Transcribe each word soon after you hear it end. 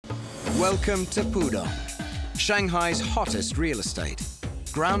Welcome to Pudong, Shanghai's hottest real estate,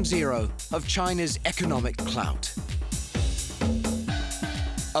 ground zero of China's economic clout.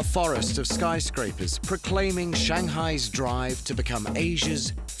 A forest of skyscrapers proclaiming Shanghai's drive to become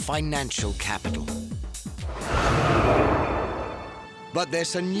Asia's financial capital. But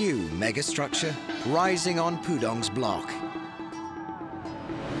there's a new megastructure rising on Pudong's block.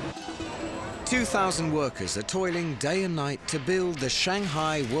 2,000 workers are toiling day and night to build the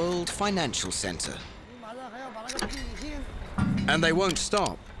Shanghai World Financial Center. And they won't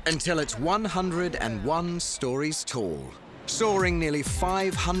stop until it's 101 stories tall, soaring nearly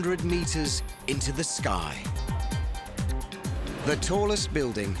 500 meters into the sky. The tallest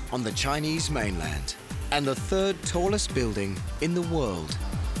building on the Chinese mainland and the third tallest building in the world.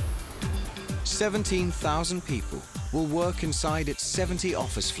 17,000 people will work inside its 70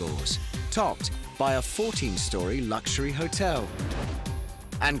 office floors, topped by a 14-story luxury hotel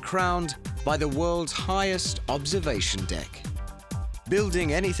and crowned by the world's highest observation deck.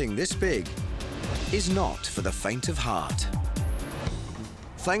 Building anything this big is not for the faint of heart.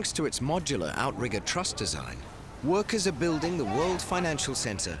 Thanks to its modular outrigger truss design, workers are building the World Financial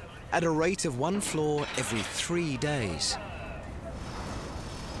Center at a rate of one floor every 3 days.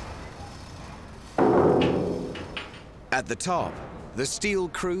 At the top, the steel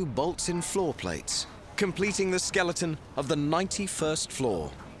crew bolts in floor plates, completing the skeleton of the 91st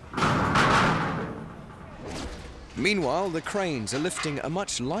floor. Meanwhile, the cranes are lifting a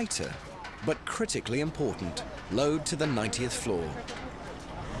much lighter, but critically important, load to the 90th floor,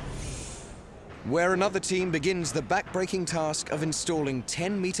 where another team begins the back-breaking task of installing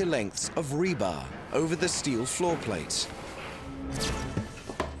 10-meter lengths of rebar over the steel floor plates.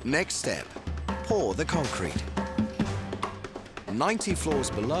 Next step, pour the concrete. 90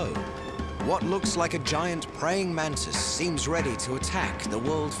 floors below, what looks like a giant praying mantis seems ready to attack the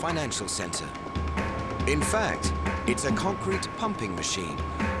World Financial Center. In fact, it's a concrete pumping machine.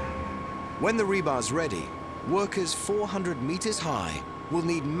 When the rebar's ready, workers 400 meters high will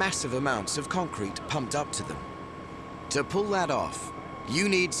need massive amounts of concrete pumped up to them. To pull that off, you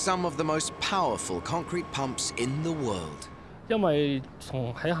need some of the most powerful concrete pumps in the world.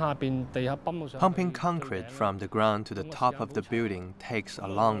 Pumping concrete from the ground to the top of the building takes a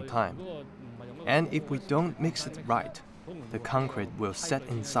long time. And if we don't mix it right, the concrete will set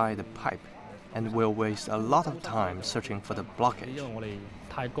inside the pipe and will waste a lot of time searching for the blockage.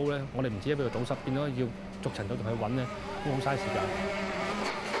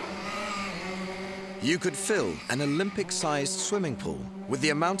 You could fill an Olympic-sized swimming pool with the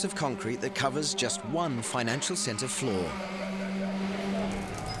amount of concrete that covers just one financial center floor.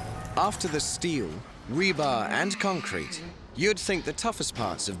 After the steel, rebar, and concrete, you'd think the toughest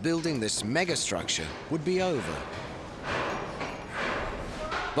parts of building this megastructure would be over.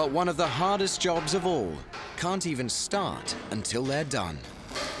 But one of the hardest jobs of all can't even start until they're done.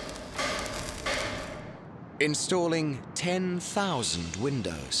 Installing 10,000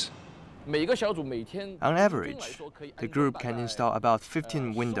 windows. On average, the group can install about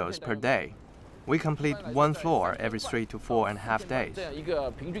 15 windows per day. We complete one floor every 3 to 4.5 days.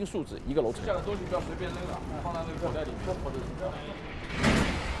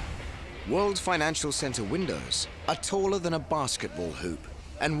 World Financial Center windows are taller than a basketball hoop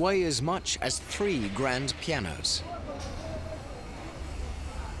and weigh as much as 3 grand pianos.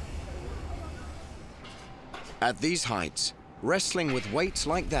 At these heights, wrestling with weights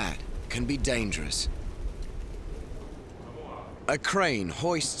like that can be dangerous. A crane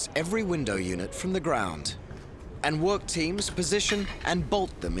hoists every window unit from the ground, and work teams position and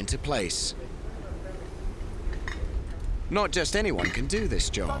bolt them into place. Not just anyone can do this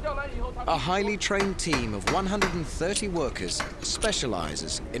job. A highly trained team of 130 workers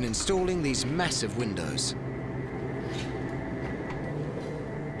specializes in installing these massive windows.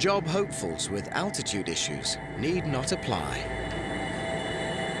 Job hopefuls with altitude issues need not apply.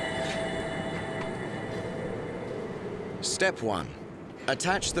 Step 1.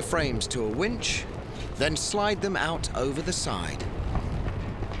 Attach the frames to a winch, then slide them out over the side.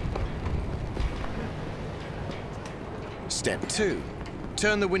 Step 2.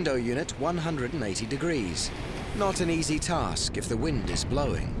 Turn the window unit 180 degrees. Not an easy task if the wind is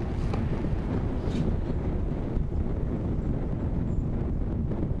blowing.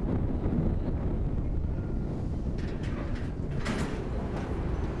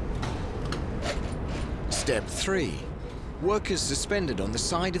 Step 3. Workers suspended on the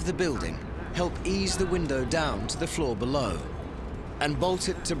side of the building help ease the window down to the floor below and bolt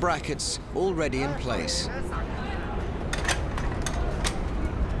it to brackets already in place.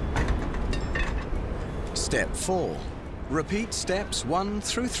 Step 4. Repeat steps 1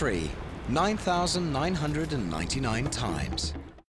 through 3 9,999 times.